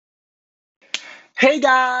Hey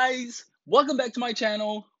guys, welcome back to my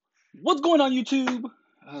channel. What's going on YouTube?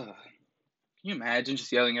 Can you imagine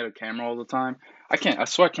just yelling at a camera all the time? I can't. I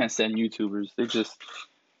swear I can't stand YouTubers. They're just.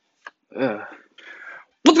 Uh.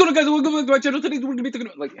 What's going on, guys? Welcome back to my channel. Today we're gonna be talking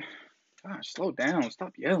about gosh, slow down,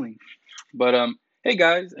 stop yelling. But hey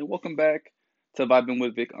guys, and welcome back to Vibing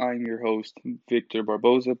with Vic. I'm your host, Victor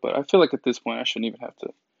Barboza. But I feel like at this point I shouldn't even have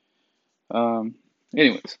to.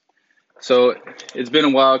 Anyways, so it's been a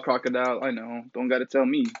while, Crocodile. I know. Don't gotta tell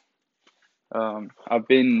me. I've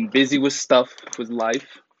been busy with stuff, with life.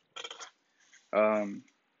 Um,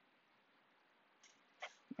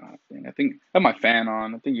 I think I have my fan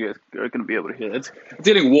on. I think you guys are gonna be able to hear it. It's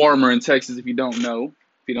getting warmer in Texas if you don't know,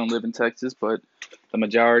 if you don't live in Texas, but the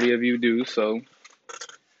majority of you do. So,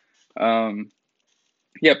 um,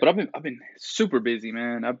 yeah, but I've been super busy,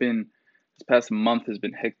 man. This past month has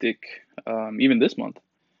been hectic. Even this month.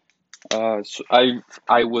 So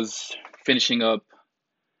I was finishing up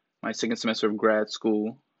my second semester of grad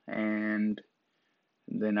school, and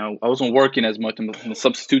then I wasn't working as much. I'm a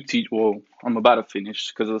substitute teacher. Well, I'm about to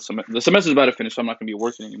finish because the semester's about to finish, so I'm not going to be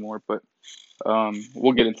working anymore. But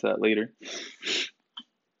we'll get into that later.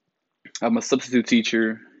 I'm a substitute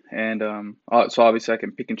teacher, and so obviously I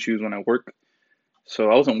can pick and choose when I work.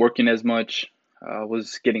 So I wasn't working as much. I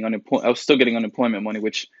was getting unemployment. I was still getting unemployment money,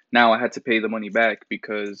 which now I had to pay the money back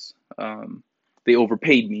because they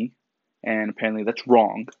overpaid me, and apparently that's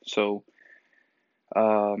wrong. So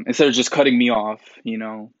instead of just cutting me off,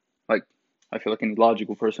 like I feel like any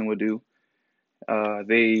logical person would do,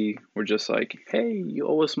 they were just like, "Hey, you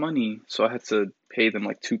owe us money," so I had to pay them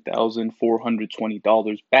like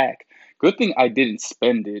 $2,420 back. Good thing I didn't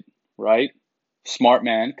spend it, right? Smart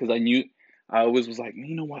man, because I always was like,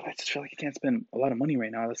 you know what? I just feel like I can't spend a lot of money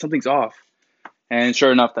right now. Something's off, and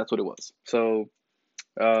sure enough, that's what it was. So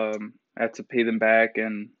I had to pay them back,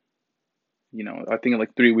 and I think in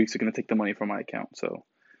like 3 weeks they're gonna take the money from my account. So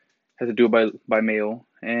I had to do it by mail,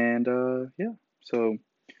 and yeah. So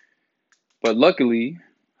but luckily,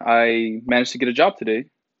 I managed to get a job today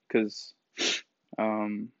because,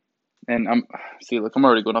 um, and I'm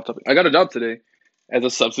already going off topic. I got a job today as a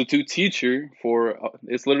substitute teacher for,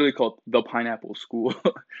 it's literally called the Pineapple School.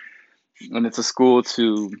 And it's a school its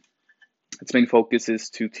main focus is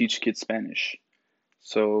to teach kids Spanish.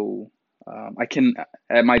 So, I can,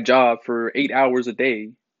 at my job for 8 hours a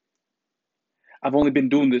day, I've only been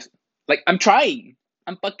doing this, like, I'm trying.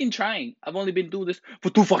 I'm fucking trying. I've only been doing this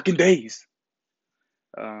for 2 fucking days.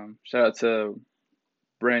 Shout out to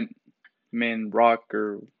Brent Rock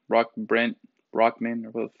or Rock Brent Rockman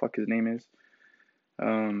or what the fuck his name is.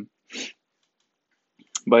 Um,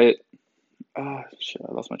 but shit,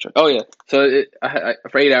 I lost my track. Oh yeah, so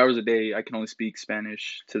for 8 hours a day, I can only speak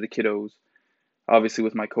Spanish to the kiddos. Obviously,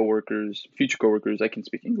 with my coworkers, future coworkers, I can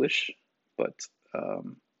speak English. But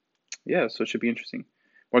um, yeah, so it should be interesting.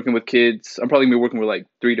 Working with kids, I'm probably gonna be working with like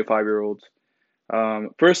 3 to 5 year olds.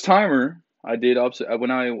 First timer, I did when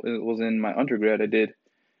I was in my undergrad.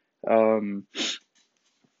 Um,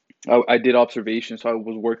 I did observation, so I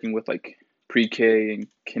was working with like pre-K and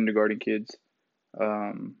kindergarten kids.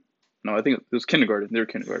 Um, no, I think it was kindergarten. They were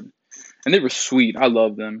kindergarten, and they were sweet. I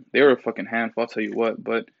love them. They were a fucking handful. I'll tell you what.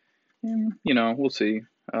 But we'll see.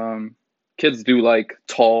 Kids do like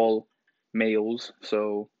tall males,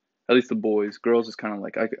 so at least the boys. Girls is kind of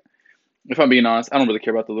like if I'm being honest, I don't really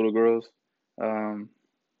care about the little girls. Um,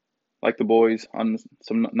 like the boys on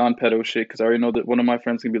some non-pedo shit because I already know that one of my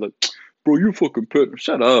friends can be like, "Bro, you fucking pedo.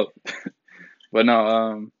 Shut up." But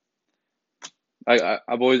no,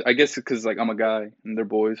 I've always, I guess because like I'm a guy and they're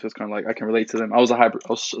boys, so it's kind of like I can relate to them. I was a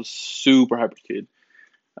super hybrid kid,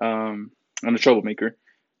 and a troublemaker.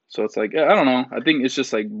 So it's like, yeah, I don't know. I think it's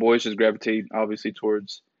just like boys just gravitate obviously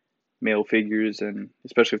towards male figures, and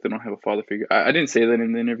especially if they don't have a father figure. I didn't say that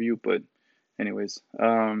in the interview, but anyways,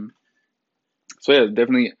 so yeah,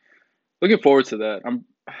 definitely looking forward to that. I'm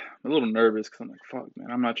a little nervous because I'm like, fuck,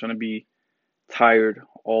 man, I'm not trying to be tired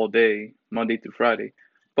all day, Monday through Friday,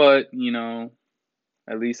 but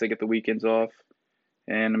at least I get the weekends off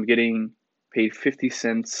and I'm getting paid 50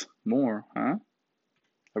 cents more, huh?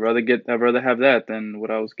 I'd rather have that than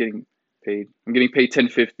what I was getting paid. I'm getting paid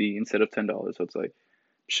 10.50 instead of $10, so it's like,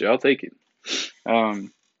 shit, I'll take it.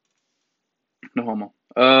 Um, no homo.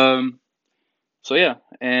 So yeah,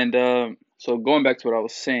 and so going back to what I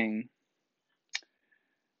was saying,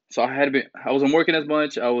 so I wasn't working as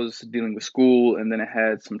much. I was dealing with school, and then I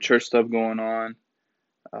had some church stuff going on.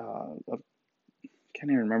 I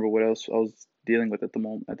can't even remember what else I was dealing with at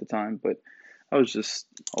the time, but I was just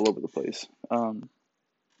all over the place.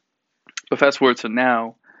 But fast forward to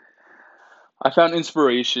now, I found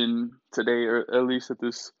inspiration today, or at least at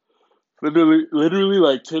this Literally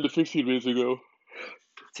like 10 to 15 minutes ago.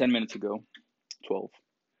 10 minutes ago. 12.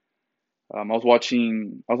 I was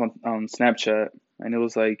on Snapchat, and it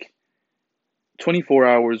was like 24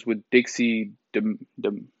 hours with Dixie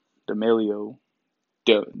D'Amelio,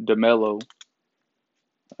 D'Amello.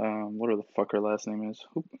 What the fuck her last name is?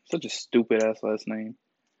 Such a stupid ass last name.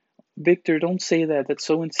 Victor, don't say that. That's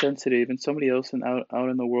so insensitive. And somebody else out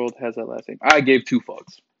in the world has that last name. I gave two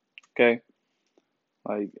fucks. Okay,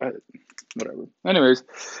 like whatever. Anyways,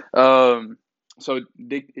 um, so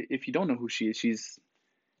if you don't know who she is, she's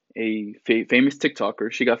a famous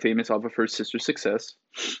TikToker. She got famous off of her sister's success,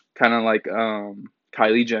 kind of like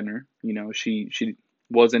Kylie Jenner. You know, she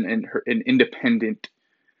wasn't an independent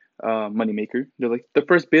moneymaker. They're like the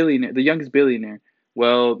first billionaire, the youngest billionaire.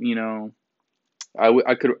 Well, you know, I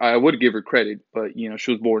would give her credit, but you know,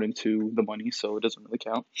 she was born into the money, so it doesn't really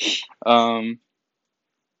count. Um,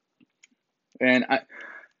 and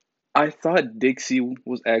I thought Dixie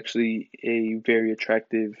was actually a very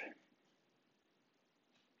attractive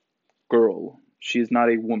girl. She is not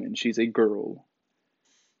a woman. She's a girl,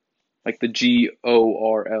 like the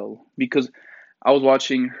GORL. Because I was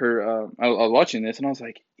watching her. I was watching this, and I was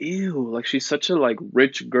like, ew. Like she's such a like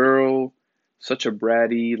rich girl, such a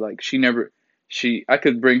bratty. Like she never. She. I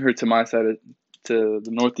could bring her to my side to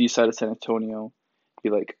the northeast side of San Antonio.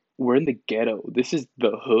 Be like, we're in the ghetto. This is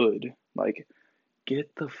the hood. Like,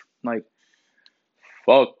 get the like.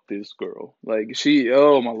 Fuck this girl. Like she.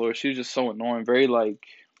 Oh my lord. She was just so annoying. Very like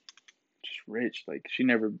just rich. Like she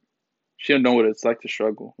never. She don't know what it's like to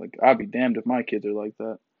struggle. Like I'd be damned if my kids are like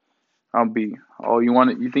that. I'll be, oh, you want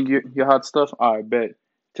it? You think you're hot stuff? I bet.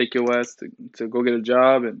 Take your ass to go get a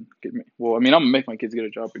job and get me. Well, I mean, I'm gonna make my kids get a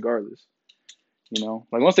job regardless. You know,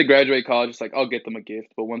 like once they graduate college, it's like I'll get them a gift.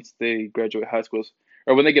 But once they graduate high school,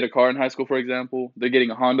 or when they get a car in high school, for example, they're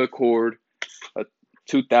getting a Honda Accord, a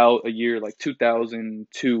 2000 a year, like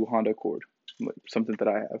 2002 Honda Accord, like something that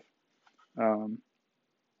I have. Um,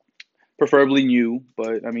 Preferably new,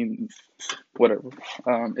 but I mean, whatever.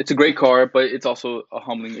 It's a great car, but it's also a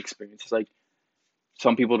humbling experience. It's like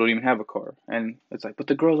some people don't even have a car, and it's like, but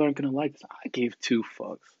the girls aren't gonna like this. I gave two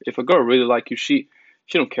fucks. If a girl really like you, she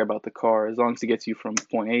don't care about the car as long as it gets you from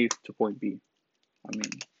point A to point B. I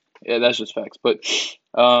mean, yeah, that's just facts. But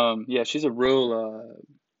yeah, she's a real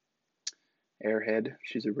airhead.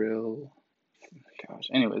 She's a real gosh.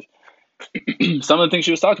 Anyways, some of the things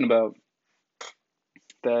she was talking about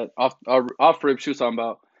that off rip, she was talking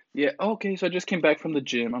about. Yeah, okay, so I just came back from the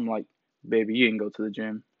gym. I'm like, baby, you didn't go to the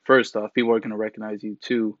gym. First off, people are gonna recognize you.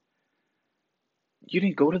 Two, you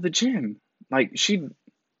didn't go to the gym. Like she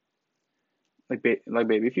like baby,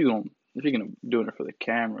 if you're gonna doing it for the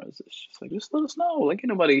cameras, it's just like just let us know. Like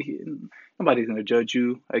nobody's gonna judge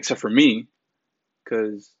you except for me,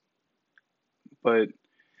 cause but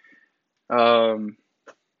um.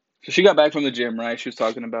 So she got back from the gym, right? She was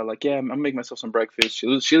talking about like, yeah, I'm gonna make myself some breakfast. She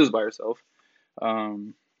lives by herself,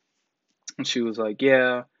 um, and she was like,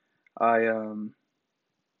 yeah, I um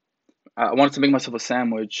I wanted to make myself a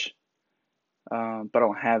sandwich, but I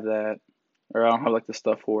don't have that, or I don't have like the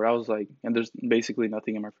stuff for it. I was like, and there's basically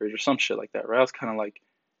nothing in my fridge or some shit like that, right? I was kind of like,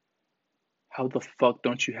 how the fuck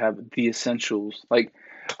don't you have the essentials? Like,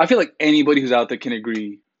 I feel like anybody who's out there can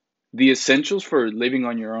agree. The essentials for living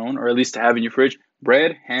on your own, or at least to have in your fridge: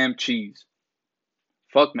 bread, ham, cheese.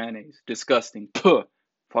 Fuck mayonnaise. Disgusting. Puh.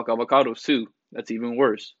 Fuck avocados too. That's even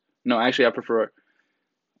worse. No, actually, I prefer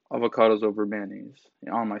avocados over mayonnaise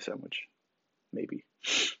on my sandwich. Maybe.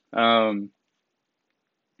 Um,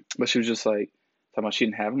 but she was just like talking about she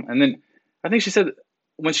didn't have them, and then I think she said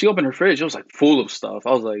when she opened her fridge, it was like full of stuff.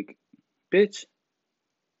 I was like, bitch,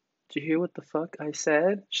 did you hear what the fuck I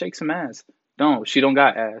said? Shake some ass. No, she don't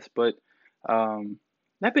got ass, but um,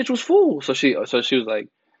 that bitch was full. So she was like,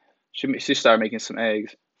 she started making some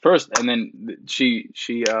eggs first, and then she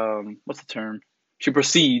what's the term? She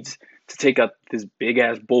proceeds to take out this big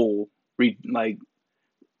ass bowl. Like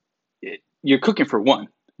you're cooking for one.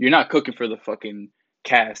 You're not cooking for the fucking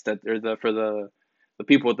cast that or the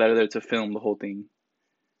people that are there to film the whole thing.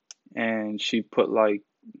 And she put like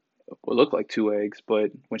what looked like two eggs,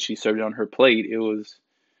 but when she served it on her plate,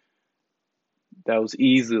 that was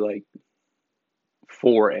easily like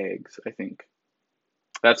four eggs. I think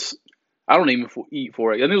that's I don't even eat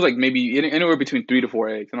four eggs. I think it was like maybe anywhere between 3 to 4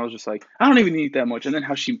 eggs, and I was just like, I don't even eat that much. And then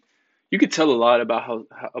you could tell a lot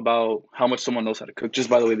about how much someone knows how to cook just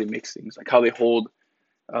by the way they mix things, like how they hold,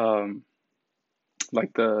 um,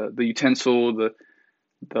 like the utensil, the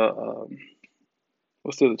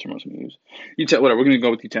what's the other term I was gonna use? Whatever. We're gonna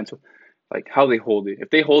go with utensil, like how they hold it. If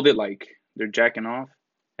they hold it like they're jacking off,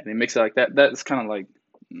 and they mix it like that, that's kind of like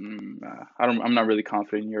I'm not really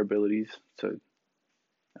confident in your abilities to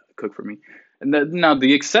cook for me. And now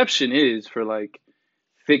the exception is for like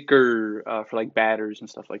thicker, for like batters and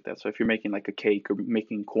stuff like that. So if you're making like a cake or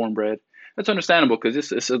making cornbread, that's understandable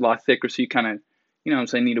because it's a lot thicker. So you kind of, you know what I'm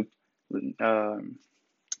saying, need to,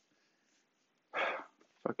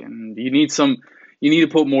 fucking, you need to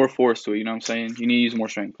put more force to it. You know what I'm saying? You need to use more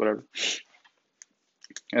strength, whatever.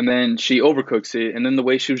 And then she overcooks it. And then the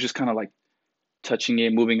way she was just kind of like touching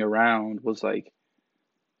it, moving around was like,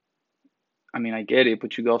 I mean, I get it,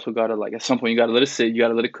 but you also gotta like at some point you gotta let it sit, you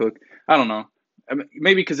gotta let it cook. I don't know. I mean,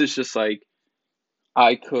 maybe because it's just like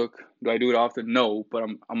I cook. Do I do it often? No, but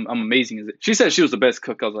I'm amazing as it. She said she was the best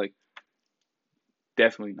cook. I was like,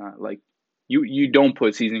 definitely not. Like, you don't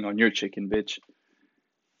put seasoning on your chicken, bitch.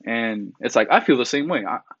 And it's like I feel the same way.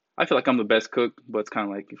 I feel like I'm the best cook, but it's kind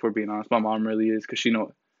of like if we're being honest, my mom really is because she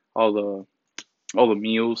know all the all the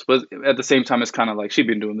meals. But at the same time, it's kind of like she's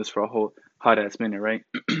been doing this for a whole hot ass minute, right?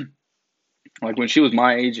 Like when she was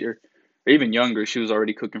my age or even younger, she was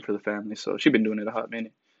already cooking for the family, so she'd been doing it a hot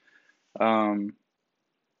minute. Um,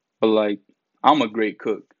 but like I'm a great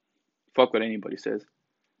cook. Fuck what anybody says.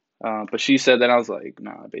 But she said that I was like,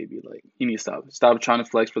 nah, baby, like you need to stop trying to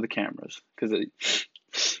flex for the cameras, because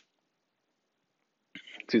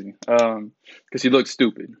excuse me, because you look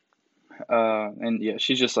stupid. And yeah,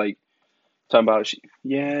 she's just like talking about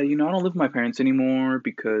yeah, you know, I don't live with my parents anymore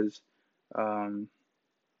because, um,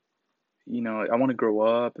 you know, I want to grow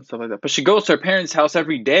up and stuff like that. But she goes to her parents' house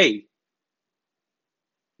every day.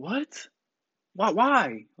 What? Why?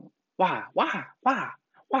 Why? Why? Why? Why?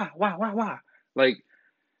 Why? Why? Why? Why? Like,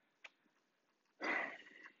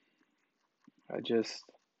 I just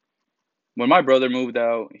when my brother moved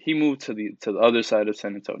out, he moved to the other side of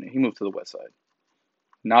San Antonio. He moved to the west side,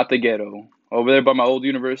 not the ghetto. Over there by my old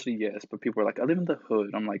university, yes, but people are like, I live in the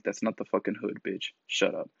hood. I'm like, that's not the fucking hood, bitch.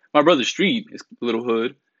 Shut up. My brother's street is a little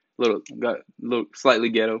hood, got a little slightly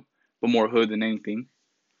ghetto, but more hood than anything.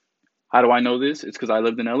 How do I know this? It's because I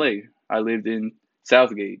lived in LA. I lived in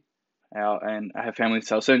Southgate, and I have family in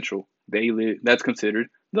South Central. They live. That's considered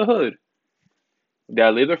the hood. Did I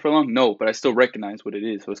live there for long? No, but I still recognize what it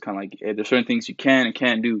is. So it's kind of like there's certain things you can and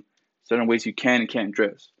can't do, certain ways you can and can't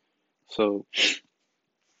dress. So,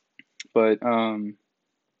 but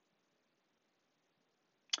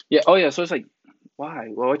yeah. Oh yeah. So it's like, why?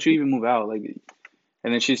 Well, why'd you even move out? Like,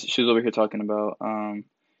 and then she's over here talking about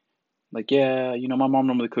like yeah, you know, my mom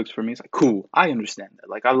normally cooks for me. It's like cool. I understand that.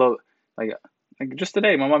 Like I love like like just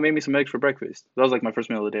today, my mom made me some eggs for breakfast. That was like my first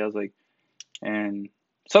meal of the day. I was like, and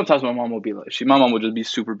sometimes my mom will be like, my mom will just be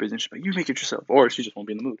super busy. And she's like, you make it yourself, or she just won't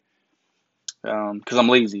be in the mood. Because I'm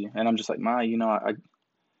lazy, and I'm just like, ma, you know,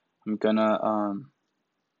 I'm gonna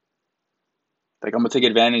like I'm gonna take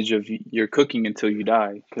advantage of your cooking until you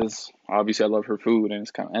die, because obviously I love her food, and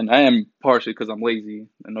it's kind of, and I am partially because I'm lazy,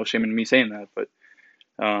 and no shame in me saying that, but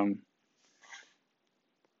um,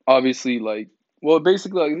 obviously like, well,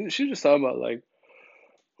 basically like she just talking about like,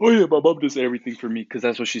 oh yeah, my mom does everything for me because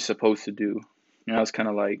that's what she's supposed to do, and I was kind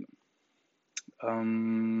of like,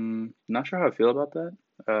 not sure how I feel about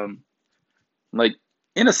that, like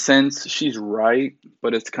in a sense she's right,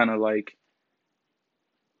 but it's kind of like,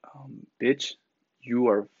 bitch, you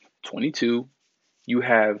are 22. You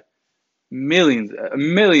have millions,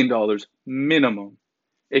 $1 million minimum.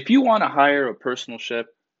 If you want to hire a personal chef,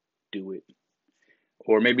 do it.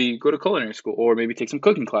 Or maybe go to culinary school, or maybe take some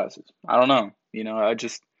cooking classes. I don't know. You know, I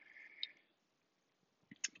just,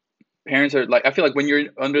 parents are like, I feel like when you're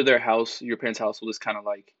under their house, your parents' household is kind of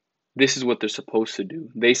like, this is what they're supposed to do.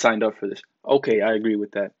 They signed up for this. Okay, I agree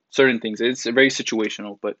with that. Certain things, it's very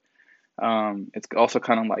situational, but it's also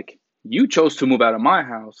kind of like, you chose to move out of my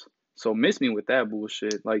house, so miss me with that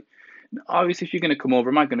bullshit. Like, obviously, if you're gonna come over,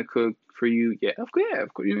 am I gonna cook for you? Yeah, of course,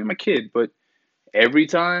 you're my kid. But every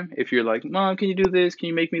time, if you're like, Mom, can you do this? Can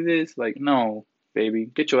you make me this? Like, no, baby,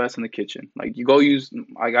 get your ass in the kitchen. Like, you go use.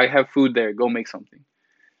 I have food there. Go make something.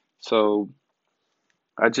 So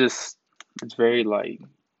I just, it's very like,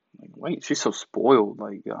 wait, she's so spoiled.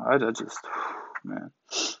 Like, I just, man.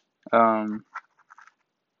 Um,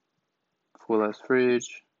 full ass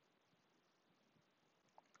fridge.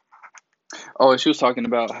 Oh, and she was talking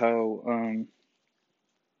about how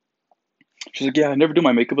she's like, yeah, I never do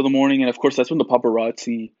my makeup in the morning, and of course that's when the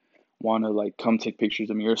paparazzi want to like come take pictures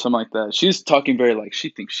of me or something like that. She's talking very like she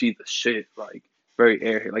thinks she's the shit, like very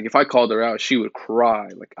airhead. Like if I called her out, she would cry.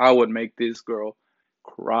 Like I would make this girl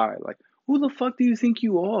cry. Like who the fuck do you think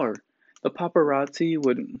you are? The paparazzi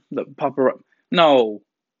would the paparazzi. No,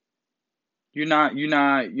 you're not. You're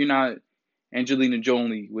not. You're not Angelina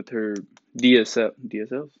Jolie with her DSLs.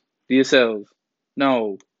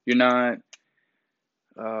 No, you're not.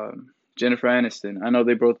 Jennifer Aniston. I know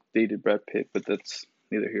they both dated Brad Pitt, but that's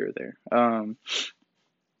neither here or there.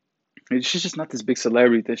 She's just not this big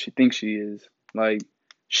celebrity that she thinks she is. Like,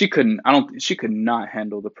 she couldn't. I don't. She could not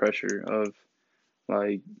handle the pressure of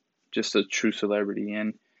like just a true celebrity.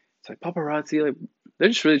 And it's like paparazzi. Like, they're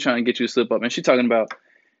just really trying to get you to slip up. And she's talking about,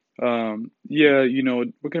 yeah,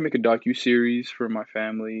 we're gonna make a docu series for my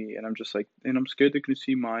family, and I'm just like, and I'm scared they're gonna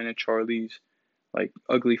see mine and Charlie's like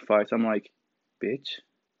ugly fights. I'm like, bitch,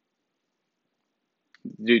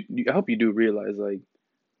 dude, I hope you do realize like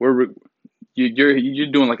we're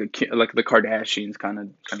you're doing like like the Kardashians kind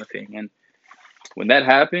of thing, and when that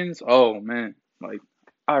happens, oh man, like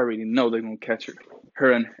I already know they're gonna catch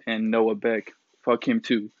her and Noah Beck, fuck him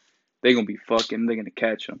too. They're gonna be fucking. They're gonna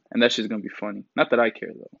catch him, and that's just gonna be funny. Not that I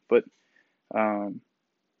care though, but um,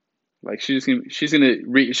 like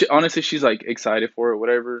honestly, she's like excited for it,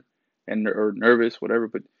 whatever, and or nervous, whatever.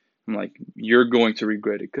 But I'm like, you're going to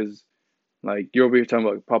regret it because like you're over here talking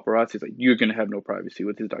about paparazzi. It's like you're gonna have no privacy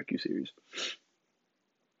with this docu series.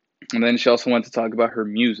 And then she also wanted to talk about her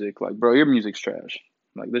music. Like, bro, your music's trash.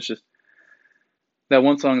 Like, that's just that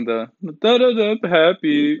one song, the da da da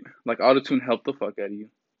happy. Like, autotune helped the fuck out of you.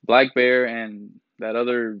 Black Bear and that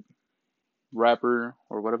other rapper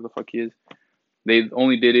or whatever the fuck he is, they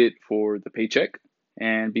only did it for the paycheck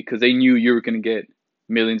and because they knew you were gonna get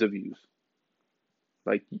millions of views.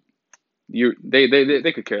 Like,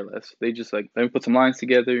 they could care less. They just like let me put some lines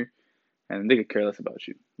together and they could care less about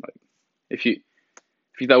you. Like, if you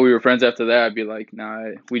thought we were friends after that, I'd be like, nah,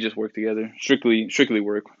 we just work together. Strictly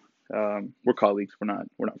work. We're colleagues. We're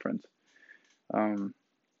not friends. Um,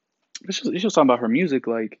 but she was talking about her music,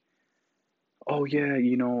 like, oh yeah,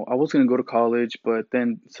 I was gonna go to college, but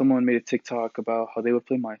then someone made a TikTok about how they would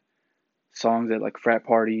play my songs at like frat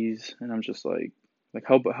parties, and I'm just like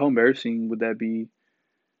how embarrassing would that be?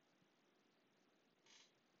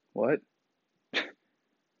 What?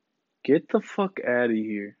 Get the fuck out of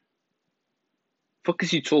here. Fuck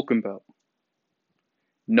is you talking about?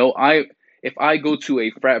 No, if I go to a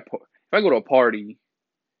if I go to a party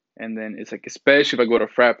and then it's like, especially if I go to a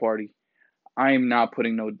frat party, I'm not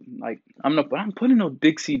putting no like I'm putting no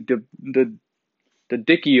Dixie the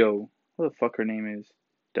Dicchio. What the fuck her name is?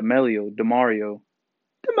 Demario.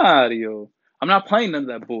 I'm not playing none of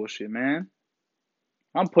that bullshit, man.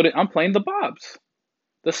 I'm playing the bops,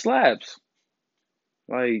 the slaps.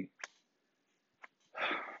 Like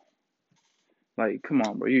come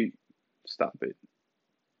on, bro. You stop it.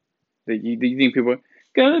 You think people are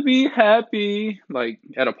gonna be happy like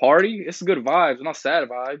at a party? It's good vibes, not sad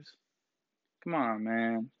vibes. Come on,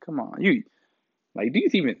 man. Come on. Like, do you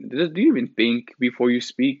even think before you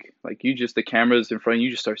speak? Like, you just the camera's in front, you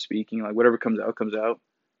just start speaking. Like, whatever comes out comes out.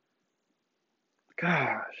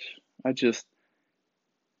 Gosh, I just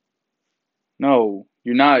no.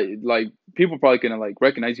 You're not like people probably gonna like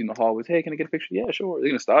recognize you in the hallways. Hey, can I get a picture? Yeah, sure. They're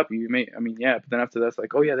gonna stop you. I mean, yeah. But then after that's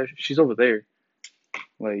like, oh yeah, she's over there.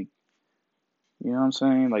 Like, you know what I'm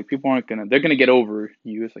saying? Like, people aren't gonna. They're gonna get over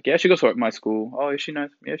you. It's like, yeah, she goes to my school. Oh, is she nice?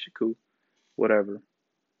 Yeah, she cool. Whatever.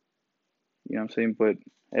 You know what I'm saying? But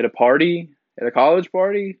at a party, at a college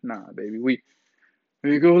party, nah, baby. We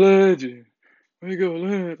go legend. We go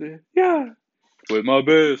legend. Yeah. With my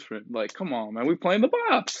best friend. Like, come on, man. We playing the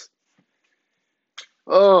bops.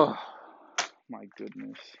 Oh, my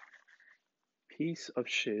goodness. Piece of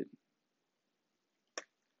shit.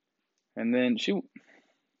 And then you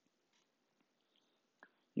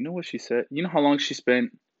know what she said? You know how long she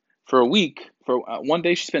spent for a week? For one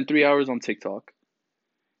day, she spent 3 hours on TikTok.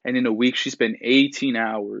 And in a week, she spent 18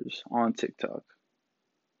 hours on TikTok.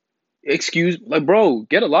 Like, bro,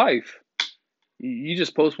 get a life. You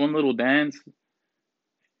just post one little dance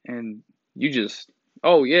and you just,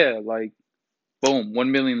 oh yeah, like, boom,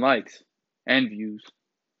 1 million likes and views.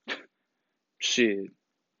 Shit.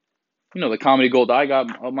 The comedy gold I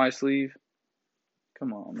got up my sleeve.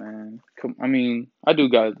 Come on, man. I mean, I do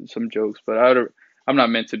got some jokes, but I'm not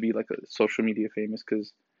meant to be like a social media famous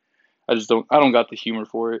because I don't got the humor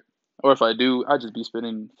for it. Or if I do, I just be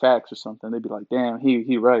spitting facts or something. They'd be like, damn,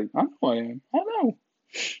 he right. I know I am. I know.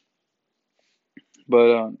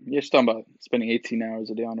 But yeah, she's talking about spending 18 hours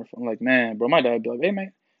a day on her phone. Like, man, bro, my dad would be like, hey,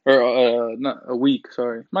 man. Or not a week,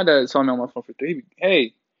 sorry. My dad saw me on my phone for 3.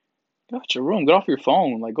 Hey, get out your room. Get off your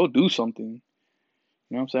phone. Like, go do something. You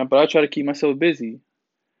know what I'm saying? But I try to keep myself busy.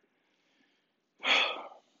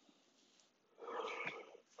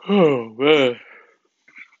 Oh, man.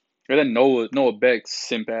 And then Noah Beck's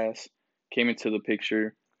simp ass came into the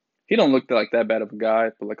picture. He don't look like that bad of a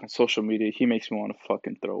guy, but like on social media, he makes me want to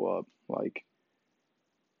fucking throw up. Like,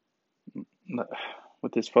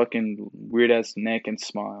 with his fucking weird ass neck and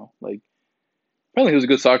smile. Like, Apparently, he was a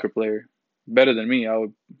good soccer player, better than me. I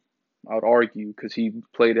would argue because he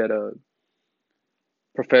played at a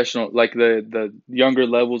professional, like the younger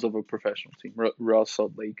levels of a professional team, Real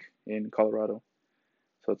Salt Lake in Colorado.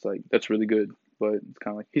 So it's like that's really good, but it's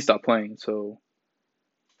kind of like he stopped playing. So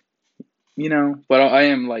but I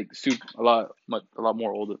am like super a lot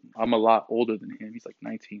more older. I'm a lot older than him. He's like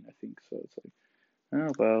 19, I think. So it's like,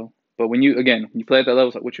 oh well. But when you play at that level,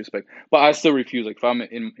 it's like what you expect. But I still refuse. Like if I'm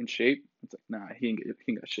in shape, it's like nah, he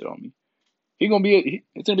ain't got shit on me. It's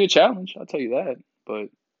gonna be a challenge. I'll tell you that. But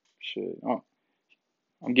shit,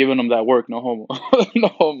 I'm giving him that work. No homo. No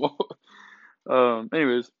homo.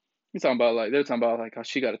 Anyways, they're talking about like how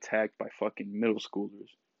she got attacked by fucking middle schoolers.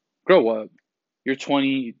 Grow up. You're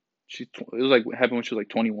 20. It was like what happened when she was like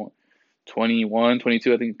 21,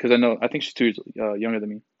 22, I think. Because I think she's 2 years younger than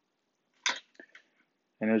me.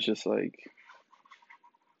 And it was just like,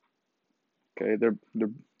 okay, they're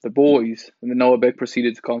boys. And then Noah Beck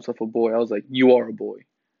proceeded to call himself a boy. I was like, you are a boy.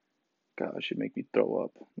 God, it should make me throw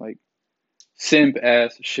up. Like simp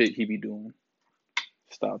ass shit he be doing.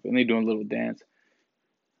 Stop it. And they doing a little dance.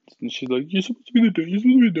 And she's like, you're supposed to be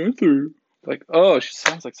a dancer. Like, oh, she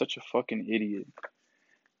sounds like such a fucking idiot.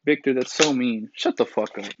 Victor, that's so mean. Shut the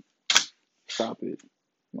fuck up. Stop it.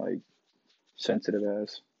 Like, sensitive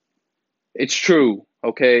ass. It's true,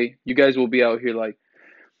 okay? You guys will be out here like,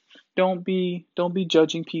 don't be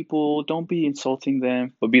judging people, don't be insulting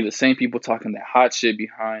them, but be the same people talking that hot shit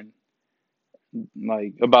behind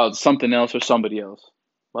like about something else or somebody else.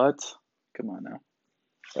 What? Come on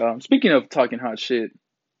now. Speaking of talking hot shit,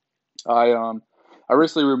 I um I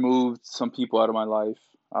recently removed some people out of my life.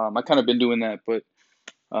 I kind of been doing that, but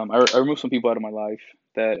I removed some people out of my life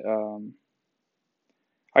that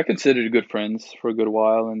I considered good friends for a good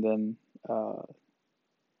while, and then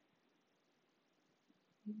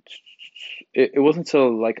it wasn't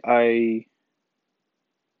until like I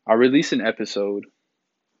released an episode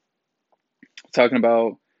talking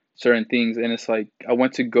about certain things, and it's like I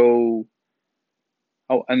went to go.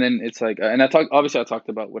 Oh, and then it's like, and I talked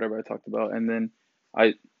about whatever I talked about, and then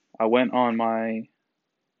I I went on my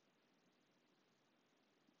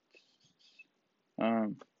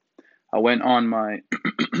um I went on my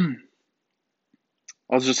I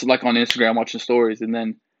was just like on Instagram watching stories, and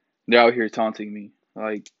then they're out here taunting me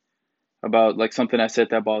like about like something I said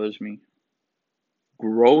that bothers me.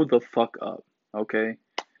 Grow the fuck up, okay?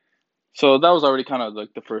 So that was already kind of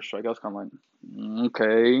like the first strike. I was kind of like,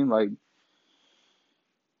 okay, like,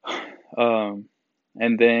 um,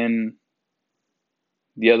 and then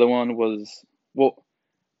the other one was, well,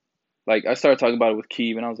 like I started talking about it with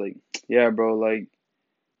Keeve, and I was like, yeah, bro, like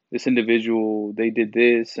this individual, they did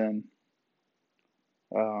this, and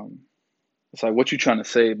um, it's like, what you trying to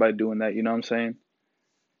say by doing that? You know what I'm saying?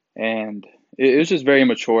 And it was just very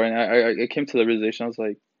mature, and I came to the realization. I was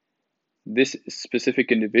like, this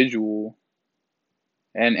specific individual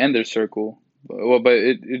and their circle. Well, but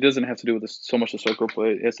it doesn't have to do with this, so much the circle, but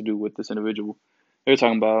it has to do with this individual. They're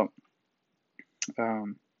talking about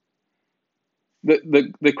um,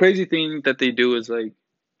 the crazy thing that they do is like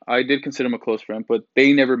I did consider them a close friend, but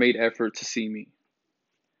they never made effort to see me,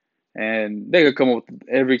 and they could come up with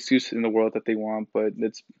every excuse in the world that they want. But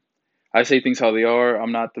it's I say things how they are.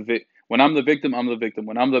 I'm not when I'm the victim, I'm the victim.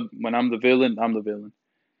 When I'm the villain, I'm the villain.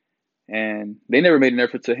 And they never made an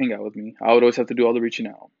effort to hang out with me. I would always have to do all the reaching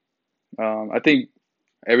out. I think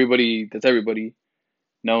everybody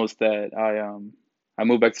knows that I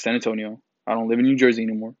moved back to San Antonio. I don't live in New Jersey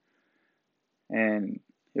anymore, and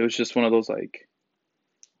it was just one of those like,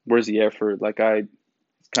 where's the effort? Like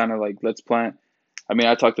it's kind of like let's plan. I mean,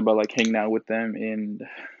 I talked about like hanging out with them in,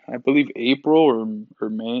 I believe April or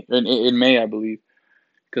May, in May I believe,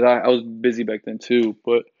 because I was busy back then too.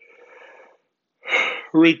 But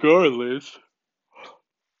regardless,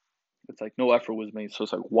 it's like no effort was made. So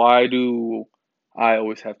it's like, why do I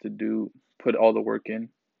always have to put all the work in?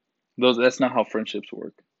 That's not how friendships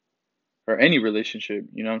work or any relationship.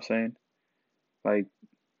 You know what I'm saying? Like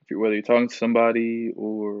whether you're talking to somebody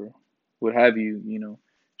or what have you,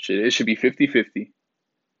 it should be 50-50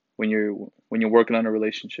 when you're working on a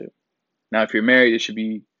relationship. Now, if you're married, it should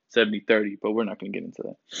be 70-30, but we're not going to get into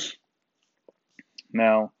that.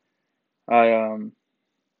 Now, I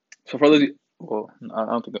so for those, well, I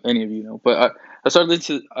don't think any of you know, but I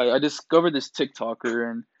discovered this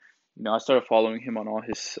TikToker, and I started following him on all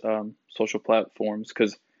his social platforms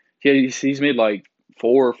because he's made like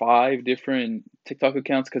 4 or 5 different TikTok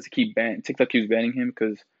accounts because TikTok keeps banning him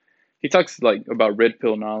because he talks like about red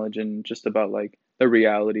pill knowledge and just about like the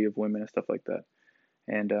reality of women and stuff like that.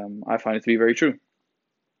 And I find it to be very true.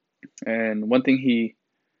 And one thing he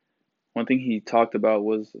talked about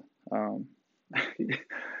was um,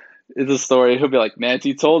 It's a story. He'll be like,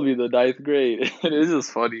 Nancy told me the ninth grade. And it's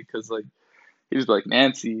just funny because like he was like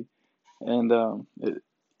Nancy, and it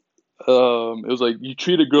was like you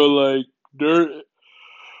treat a girl like dirt.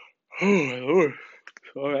 Oh my lord!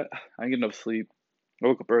 All right, I ain't getting enough sleep. I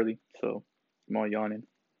woke up early, so I'm all yawning.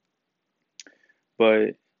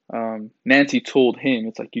 But Nancy told him,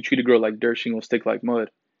 it's like you treat a girl like dirt, she gonna stick like mud,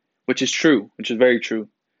 which is true, which is very true.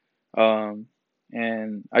 Um,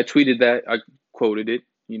 and I tweeted that, I quoted it.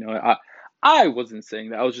 I wasn't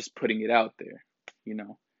saying that. I was just putting it out there. You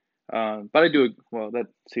know. But I do. Well, that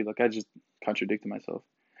see, look, I just contradicted myself.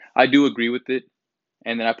 I do agree with it,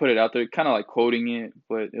 and then I put it out there, kind of like quoting it,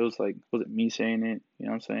 but it was like, was it me saying it? You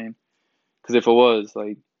know what I'm saying? Because if it was,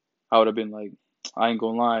 like, I would have been like, I ain't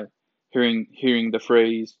gonna lie. Hearing the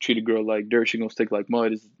phrase "treat a girl like dirt, she gonna stick like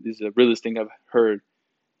mud" is the realest thing I've heard.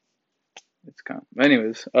 It's kind of,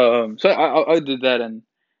 anyways. So I did that, and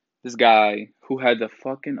this guy who had the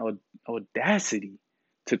fucking audacity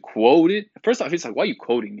to quote it. First off, he's like, "Why are you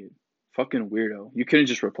quoting it? Fucking weirdo! You couldn't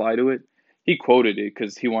just reply to it." He quoted it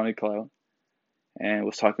because he wanted clout and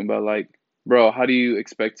was talking about like, "Bro, how do you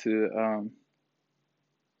expect to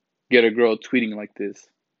get a girl tweeting like this?"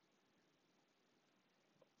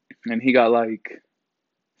 And he got like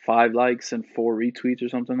 5 likes and 4 retweets or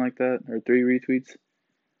something like that, or 3 retweets.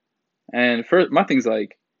 And first, my thing's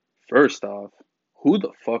like, first off, who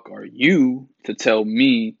the fuck are you to tell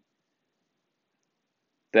me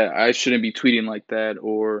that I shouldn't be tweeting like that,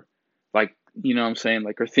 or like, you know what I'm saying,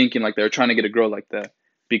 like, or thinking like they're trying to get a girl like that?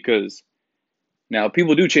 Because now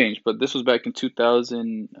people do change, but this was back in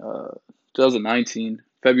 2019,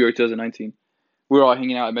 February 2019. We were all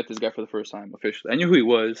hanging out. I met this guy for the first time officially. I knew who he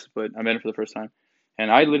was, but I met him for the first time.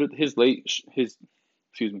 And I literally, excuse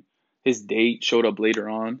me, his date showed up later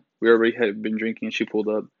on. We already had been drinking and she pulled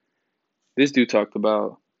up. This dude talked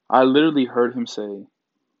about, I literally heard him say,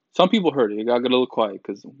 some people heard it. It got a little quiet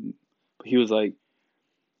because he was like,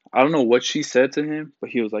 I don't know what she said to him, but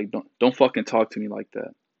he was like, don't fucking talk to me like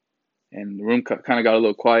that. And the room kind of got a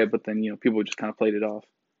little quiet, but then people just kind of played it off.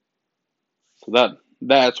 So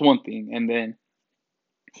that's one thing. And then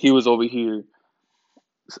he was over here.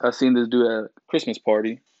 I seen this dude at a Christmas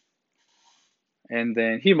party, and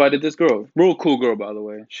then he invited this girl, real cool girl by the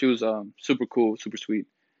way. She was super cool, super sweet,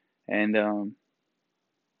 and then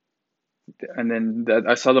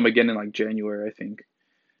I saw them again in like January, I think.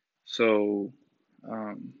 So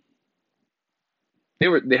um,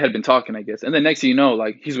 they had been talking, I guess. And then next thing you know,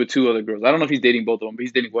 like he's with 2 other girls. I don't know if he's dating both of them, but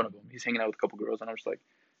he's dating one of them. He's hanging out with a couple girls, and I was like,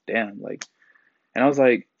 damn, like. And I was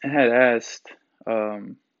like, I had asked,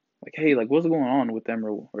 like, hey, like, what's going on with them,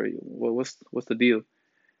 or what's the deal?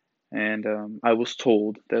 And I was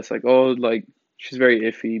told that's like, oh, like she's very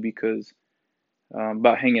iffy because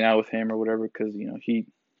about hanging out with him or whatever, because he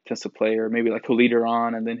tends to play her, maybe like he'll lead her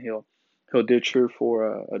on, and then he'll ditch her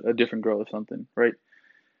for a different girl or something, right?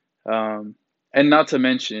 Um, and not to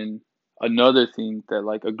mention another thing that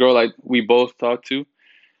like a girl like we both talked to,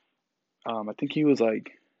 I think he was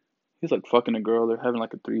like fucking a girl. They're having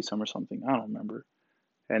like a threesome or something. I don't remember.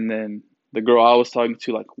 And then the girl I was talking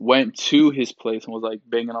to like went to his place and was like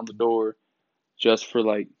banging on the door just for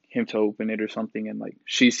like him to open it or something. And like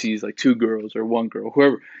she sees like 2 girls or 1 girl,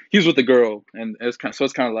 whoever he was with the girl, and it's kind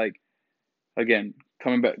of like, again,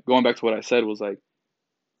 going back to what I said was like,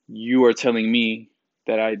 you are telling me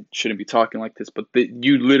that I shouldn't be talking like this, but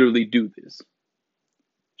you literally do this.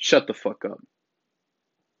 Shut the fuck up.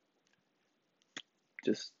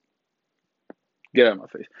 Just get out of my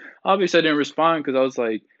face. Obviously, I didn't respond because I was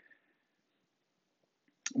like,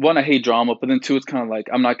 one, I hate drama, but then two, it's kind of like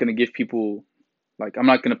I'm not gonna give people, like, I'm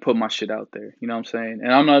not gonna put my shit out there. You know what I'm saying?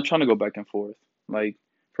 And I'm not trying to go back and forth. Like,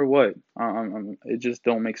 for what? It just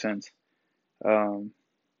don't make sense. Um,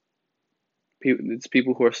 it's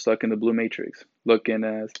people who are stuck in the blue matrix, looking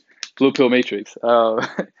as blue pill matrix.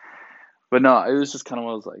 But no, it was just kind of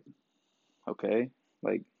one of those like, okay,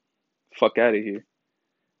 like, fuck out of here.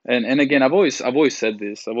 And again, I've always said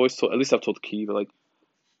this. I've always told, at least I've told Key, but like,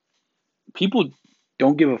 people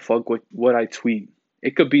don't give a fuck what I tweet.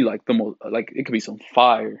 It could be like the most, like, it could be some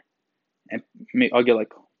fire, and I'll get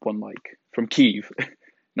like 1 like from Kiev,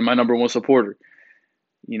 my number one supporter,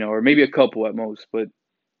 or maybe a couple at most. But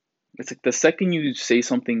it's like the second you say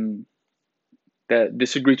something that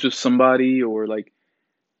disagrees with somebody, or like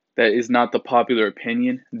that is not the popular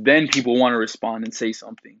opinion, then people want to respond and say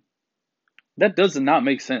something. That does not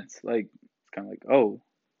make sense. Like, it's kind of like, oh,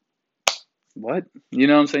 what? You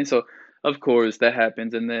know what I'm saying? So, of course, that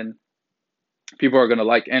happens, and then people are gonna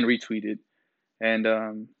like and retweet it,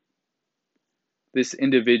 and this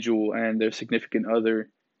individual and their significant other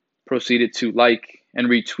proceeded to like and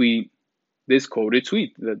retweet this quoted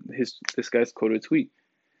tweet, this guy's quoted tweet,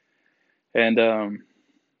 and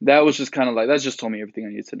that was just kind of like, that just told me everything I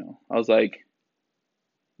needed to know. I was like,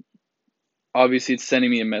 obviously it's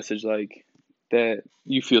sending me a message like that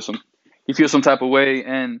you feel some type of way.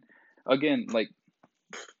 And again, like,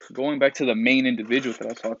 going back to the main individual that I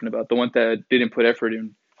was talking about, the one that didn't put effort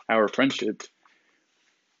in our friendship,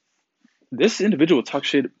 this individual talked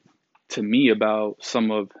shit to me about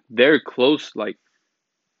some of their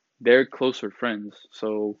their closer friends.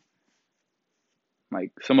 So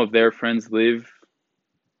like some of their friends live,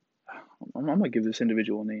 I'm gonna give this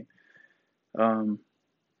individual a name. Um,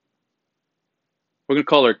 we're gonna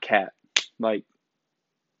call her Cat, like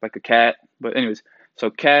like a cat. But anyways, so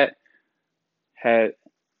Cat had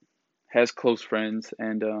has close friends,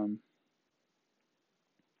 and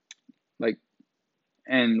like,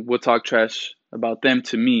 and will talk trash about them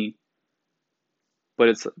to me.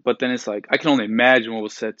 But then it's like I can only imagine what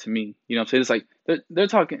was said to me. You know what I'm saying? It's like they're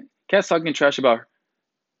talking, Cat's talking trash about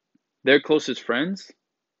their closest friends.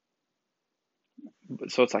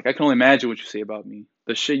 So it's like I can only imagine what you say about me,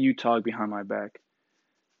 the shit you talk behind my back.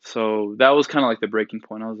 So that was kind of like the breaking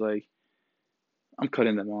point. I was like, I'm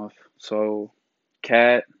cutting them off. So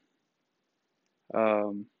Cat,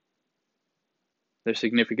 um, their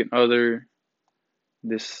significant other,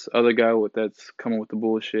 this other guy that's coming with the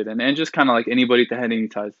bullshit, and just kind of like anybody that had any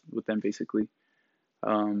ties with them, basically.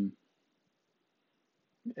 Um,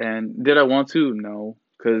 and did I want to? No,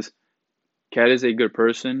 because Cat is a good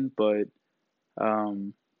person, but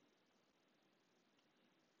um,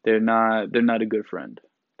 they're not a good friend.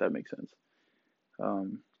 If that makes sense.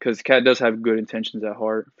 Because Cat does have good intentions at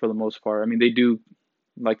heart for the most part. I mean, they do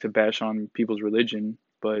like to bash on people's religion,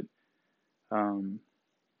 but um,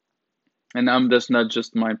 and that's not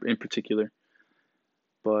just mine in particular,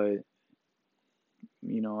 but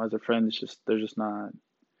as a friend, it's just they're just not,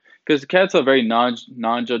 because Cat's a very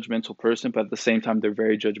non-judgmental person, but at the same time they're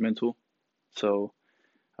very judgmental. So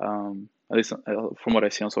at least from what I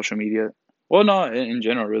see on social media, well, not in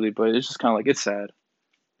general really, but it's just kind of like it's sad.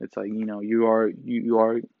 It's like you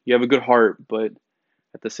have a good heart, but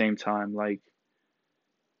at the same time, like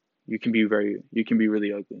you can be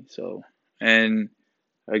really ugly. So, and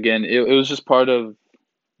again, it was just part of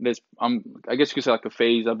this. I guess you could say like a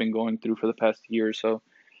phase I've been going through for the past year or so,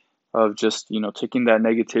 of just taking that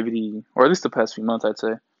negativity, or at least the past few months, I'd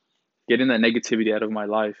say, getting that negativity out of my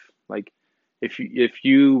life. Like, if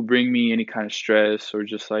you bring me any kind of stress or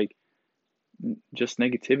just like just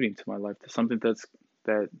negativity into my life, to something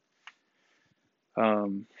that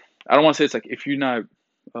I don't want to say it's like, if you're not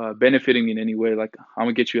benefiting me in any way, like I'm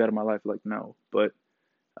gonna get you out of my life. Like, no, but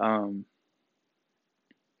um,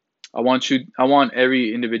 I want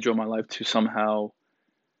every individual in my life to somehow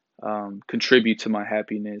contribute to my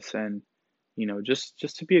happiness, and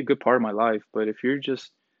just to be a good part of my life. But if you're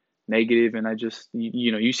just negative, and I just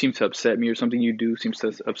you seem to upset me, or something you do seems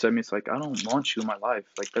to upset me, it's like I don't want you in my life.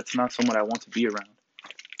 Like, that's not someone I want to be around.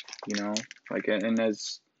 You know, like, and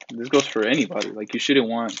as this goes for anybody, like you shouldn't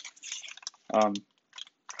want. Um,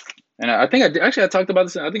 and I think actually I talked about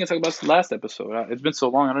this. I think I talked about this last episode. It's been so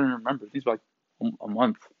long, I don't even remember. It's like a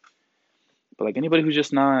month. But like anybody who's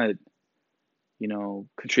just not,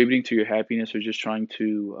 contributing to your happiness, or just trying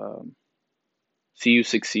to see you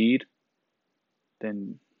succeed,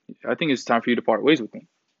 then I think it's time for you to part ways with them.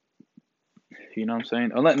 You know what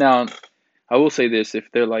I'm saying? Now, I will say this: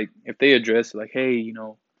 if they address like, hey,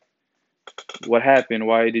 what happened?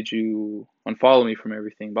 Why did you unfollow me from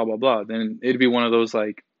everything? Blah blah blah. Then it'd be one of those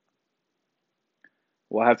like,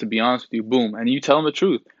 well, I have to be honest with you. Boom, and you tell them the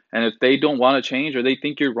truth. And if they don't want to change, or they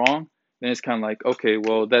think you're wrong, then it's kind of like, okay,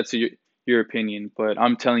 well, that's your opinion, but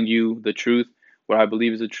I'm telling you the truth, what I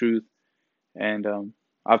believe is the truth. And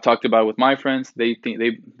I've talked about it with my friends. They think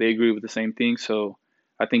they agree with the same thing. So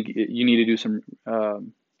I think you need to do some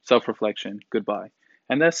self reflection. Goodbye,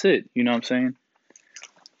 and that's it. You know what I'm saying?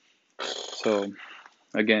 So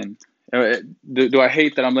again, do I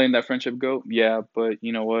hate that I'm letting that friendship go? Yeah, but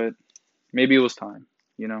you know what? Maybe it was time.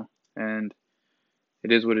 And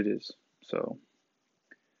it is what it is. So,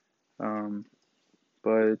 um,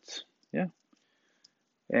 but yeah,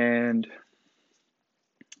 and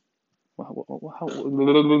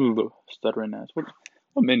stuttering ass. What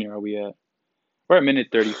minute are we at? We're at minute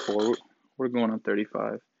 34. We're going on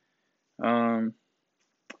 35. Um,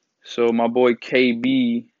 so my boy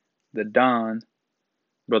KB, the Don,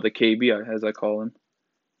 brother KB, as I call him,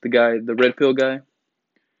 the guy, the red pill guy.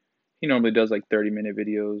 He normally does like 30-minute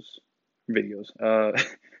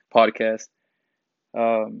podcast.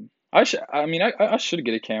 I should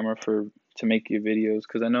get a camera to make videos,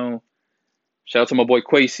 because I know. Shout out to my boy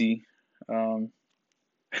Quasi. Um,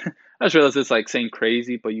 I just realized it's like saying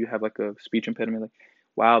crazy, but you have like a speech impediment. Like,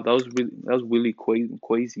 wow, that was really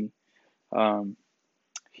crazy. Um,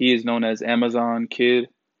 he is known as Amazon Kid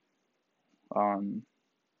on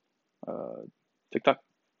uh TikTok,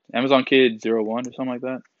 Amazon Kid 01 or something like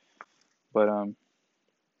that. But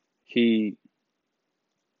he,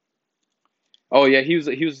 oh yeah, he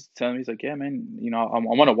was telling me, he's like, yeah, man, you know, I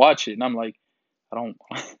want to watch it, and I'm like, I don't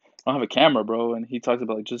I don't have a camera, bro. And he talks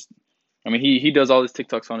about like just, I mean, he does all his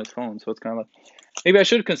TikToks on his phone, so it's kind of like maybe I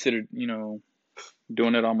should have considered, you know,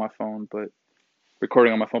 doing it on my phone, but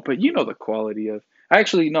recording on my phone. But you know the quality of, I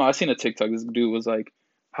actually no, I seen a TikTok. This dude was like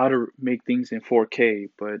how to make things in 4K,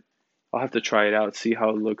 but I'll have to try it out, see how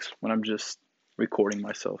it looks when I'm just recording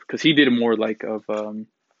myself. Because he did it more like of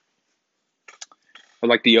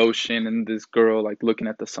like the ocean and this girl like looking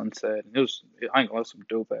at the sunset. And it was, I ain't gonna lie, some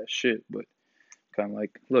dope ass shit, but kind of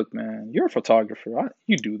like, look, man, you're a photographer.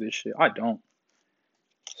 You do this shit. I don't.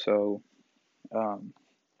 So um,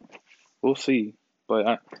 we'll see. But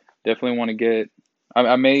I definitely want to get.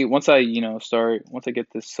 I may once I you know start once I get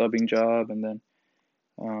this subbing job, and then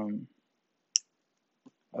um,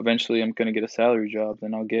 eventually I'm gonna get a salary job.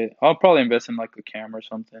 Then I'll probably invest in like a camera or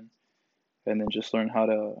something, and then just learn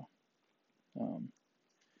um,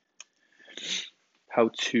 how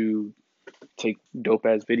to take dope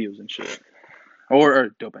ass videos and shit, or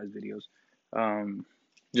dope ass videos. Um,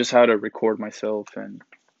 just how to record myself and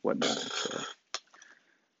whatnot. So,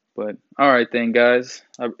 but all right then, guys.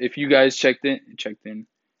 If you guys checked in.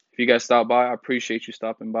 If you guys stopped by, I appreciate you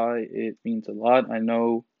stopping by. It means a lot. I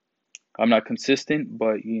know I'm not consistent,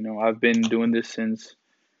 but you know I've been doing this since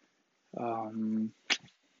um,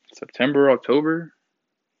 September, October,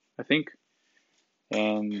 I think,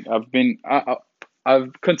 and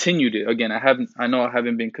I've continued it again. I know I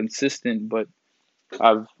haven't been consistent, but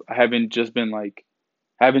I haven't just been like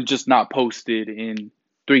I haven't just not posted in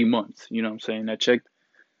 3 months. You know what I'm saying?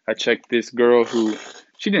 I checked this girl who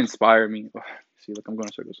she didn't inspire me. Ugh, see, look, I'm going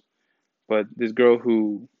in circles. But this girl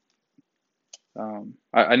who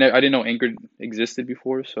I didn't know Anchor existed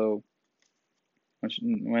before, so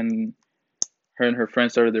when her and her friend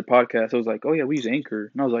started their podcast, I was like, oh yeah, we use Anchor,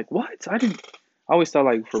 and I was like, what? I didn't. I always thought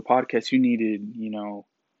like for podcasts you needed, you know,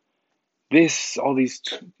 this all these,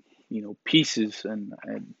 you know, pieces, and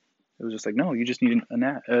it was just like, no, you just need an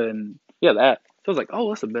app, and yeah, that. So I was like, oh,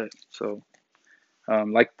 that's a bet. So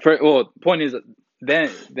like for, well, point is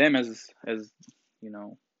them as you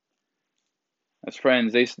know as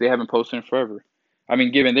friends, they haven't posted in forever. I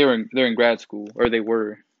mean, given they're in grad school, or they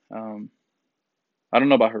were. Um, I don't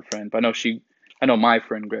know about her friend, but I know my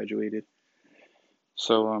friend graduated.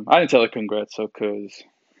 So I didn't tell her congrats, so because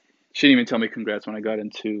she didn't even tell me congrats when I got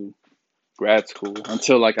into grad school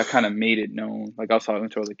until like I kind of made it known. Like I was talking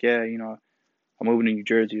to her, I was like, yeah, you know, I'm moving to New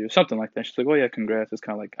Jersey or something like that. She's like, oh yeah, congrats. It's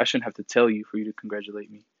kind of like I shouldn't have to tell you for you to congratulate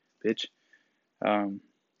me, bitch. Um,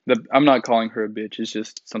 I'm not calling her a bitch. It's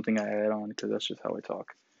just something I add on because that's just how I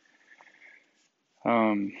talk.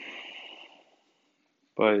 Um,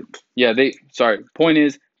 but yeah, sorry. Point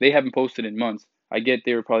is, they haven't posted in months. I get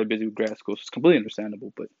they were probably busy with grad school, so it's completely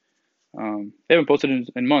understandable. But they haven't posted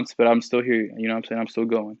in months, but I'm still here. You know what I'm saying? I'm still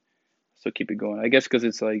going. Still keep it going. I guess because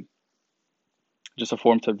it's like just a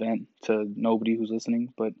form to vent to nobody who's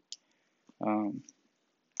listening. But um,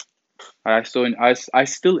 I still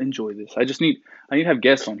enjoy this. I need to have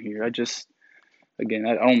guests on here. Again,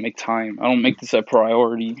 I don't make time. I don't make this a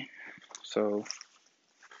priority. So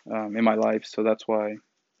in my life, so that's why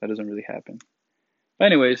that doesn't really happen. But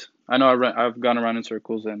anyways, I know I've gone around in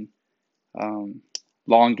circles and um,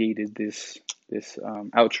 elongated this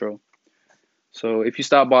outro. So if you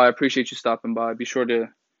stop by, I appreciate you stopping by.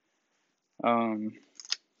 Um,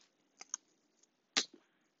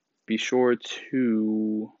 be sure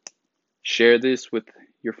to share this with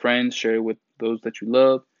your friends. Share it with those that you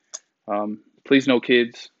love. Please no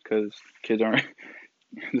kids, because kids aren't.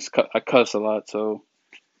 I cuss a lot, so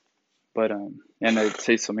and I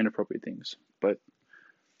say some inappropriate things. But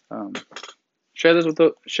um, share this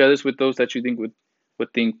with those that you think would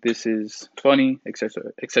think this is funny,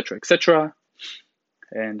 etc., etc., etc.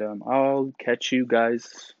 And I'll catch you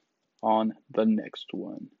guys on the next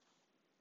one.